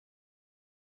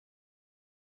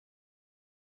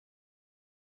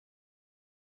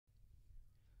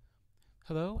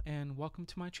Hello and welcome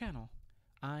to my channel.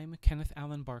 I'm Kenneth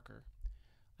Allen Barker.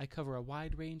 I cover a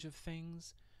wide range of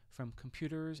things from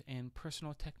computers and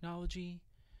personal technology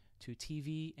to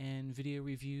TV and video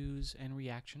reviews and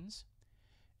reactions,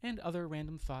 and other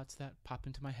random thoughts that pop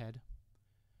into my head.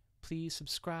 Please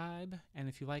subscribe, and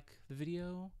if you like the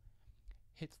video,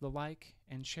 hit the like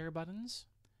and share buttons.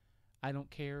 I don't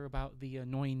care about the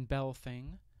annoying bell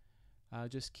thing.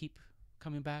 Just keep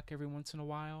coming back every once in a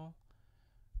while.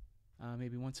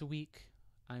 Maybe once a week.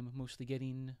 I'm mostly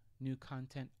getting new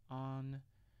content on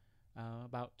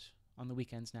on the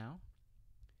weekends now.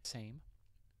 Same.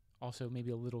 Also maybe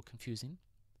a little confusing.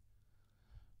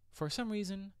 For some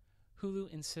reason,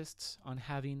 Hulu insists on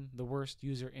having the worst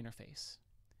user interface,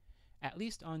 at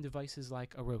least on devices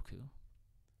like a Roku.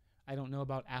 I don't know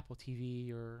about Apple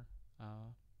TV or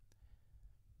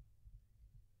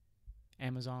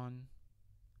Amazon's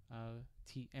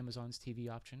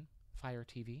TV option, Fire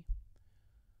TV.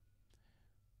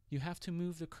 You have to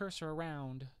move the cursor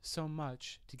around so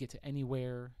much to get to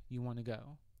anywhere you want to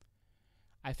go.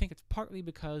 I think it's partly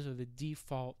because of the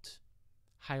default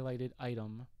highlighted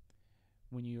item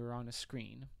when you're on a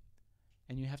screen,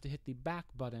 and you have to hit the back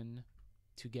button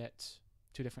to get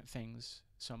to different things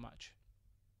so much.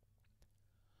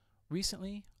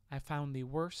 Recently, I found the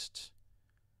worst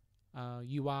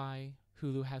UI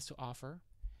Hulu has to offer,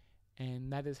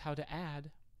 and that is how to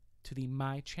add to the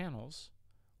My Channels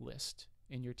list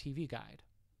in your TV guide.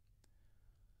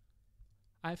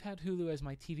 I've had Hulu as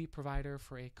my TV provider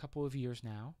for a couple of years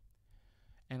now,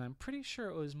 and I'm pretty sure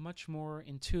it was much more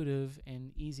intuitive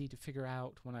and easy to figure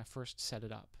out when I first set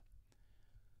it up.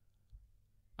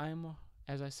 I'm,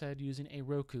 as I said, using a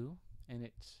Roku, and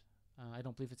I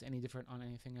don't believe it's any different on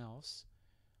anything else.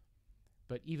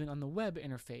 But even on the web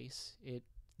interface,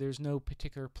 there's no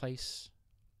particular place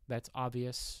that's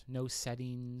obvious, no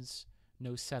settings,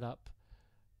 no setup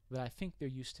that I think there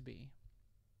used to be.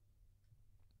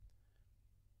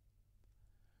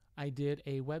 I did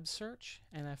a web search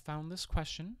and I found this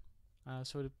question,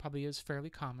 so it probably is fairly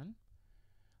common,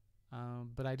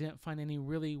 but I didn't find any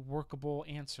really workable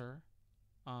answer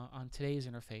on today's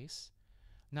interface,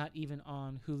 not even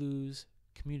on Hulu's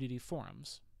community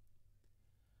forums.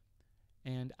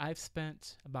 And I've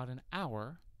spent about an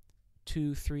hour,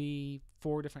 2, 3,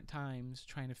 4 different times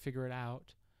trying to figure it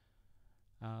out.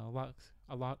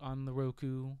 A lot on the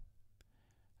Roku,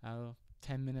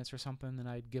 10 minutes or something, then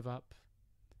I'd give up.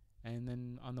 And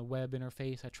then on the web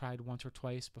interface, I tried once or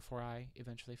twice before I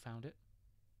eventually found it.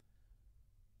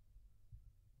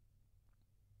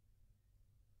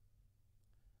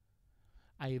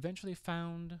 I eventually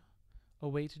found a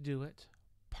way to do it,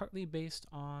 partly based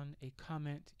on a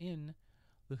comment in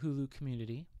the Hulu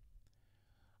community.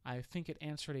 I think it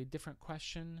answered a different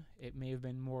question. It may have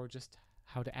been more just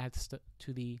how to add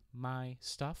to the My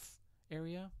Stuff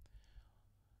area.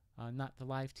 Not the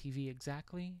live TV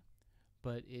exactly,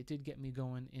 but it did get me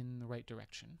going in the right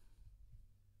direction.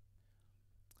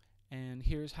 And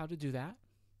here's how to do that.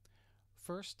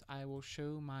 First, I will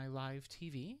show my live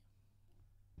TV.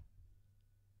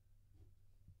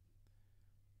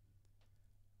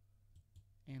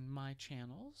 And my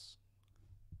channels.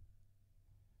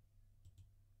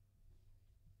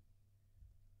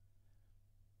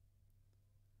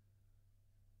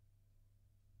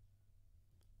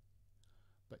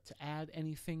 But to add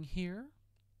anything here,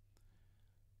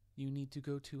 you need to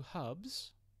go to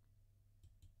Hubs.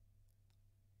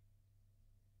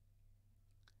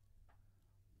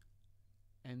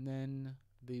 And then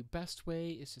the best way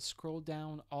is to scroll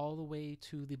down all the way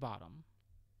to the bottom.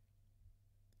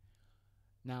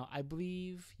 Now, I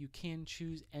believe you can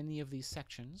choose any of these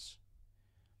sections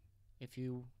if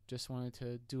you just wanted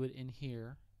to do it in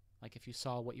here, like if you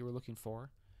saw what you were looking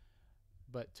for.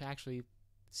 But to actually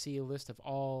see a list of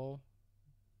all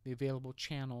the available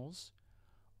channels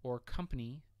or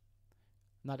company,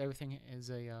 not everything is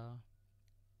an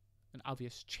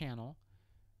obvious channel,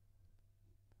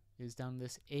 is down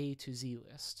this A to Z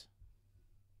list.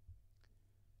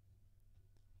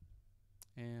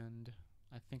 And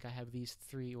I think I have these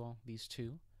these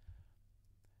two.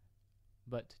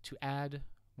 But to add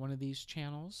one of these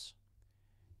channels,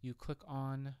 you click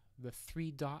on the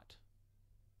 3-dot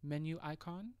menu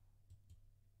icon,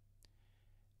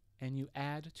 and you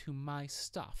add to My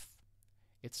Stuff.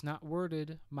 It's not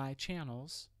worded My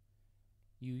Channels.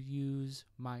 You use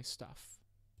My Stuff.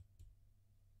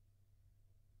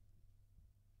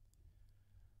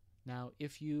 Now,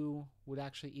 if you would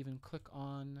actually even click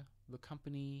on the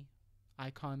company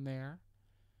icon there,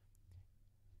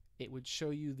 it would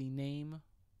show you the name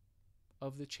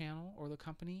of the channel or the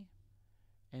company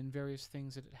and various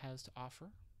things that it has to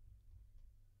offer.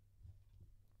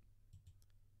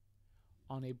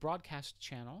 On a broadcast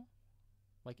channel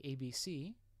like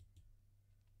ABC,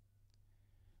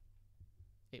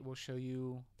 it will show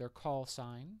you their call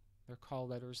sign, their call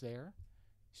letters there,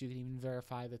 so you can even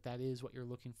verify that that is what you're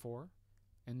looking for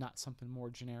and not something more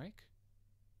generic.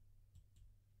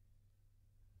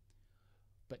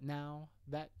 But now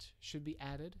that should be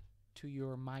added to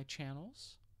your My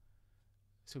Channels.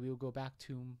 So we will go back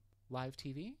to Live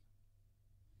TV.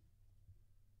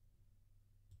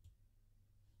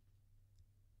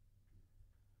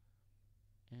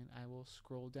 And I will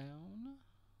scroll down.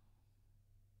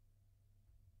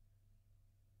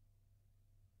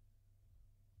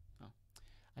 Oh,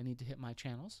 I need to hit My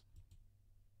Channels.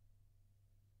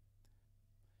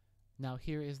 Now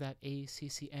here is that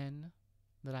ACCN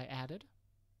that I added.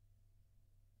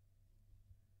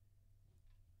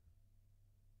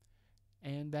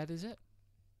 And that is it.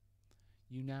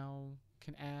 You now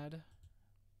can add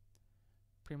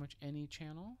pretty much any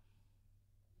channel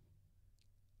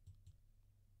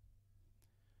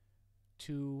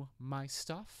to My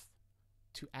Stuff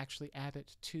to actually add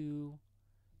it to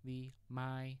the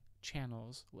My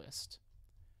Channels list.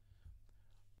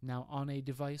 Now on a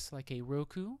device like a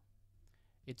Roku,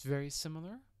 it's very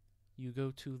similar. You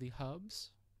go to the hubs.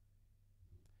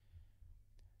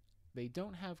 They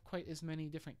don't have quite as many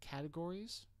different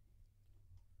categories,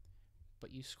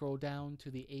 but you scroll down to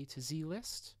the A to Z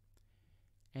list,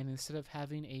 and instead of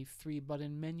having a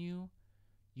 3-button menu,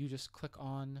 you just click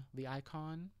on the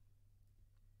icon,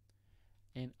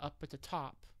 and up at the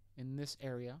top in this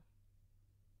area,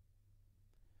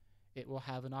 it will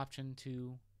have an option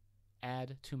to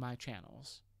add to My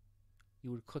Channels.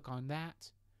 You would click on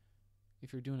that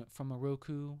if you're doing it from a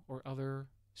Roku or other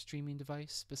streaming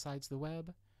device besides the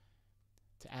web,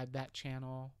 to add that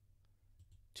channel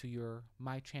to your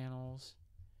My Channels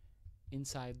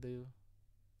inside the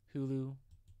Hulu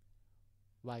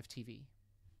Live TV.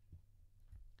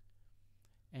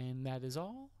 And that is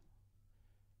all.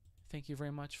 Thank you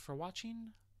very much for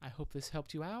watching. I hope this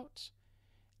helped you out.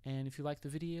 And if you like the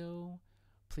video,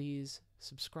 please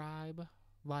subscribe,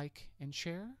 like, and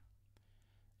share.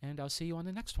 And I'll see you on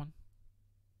the next one.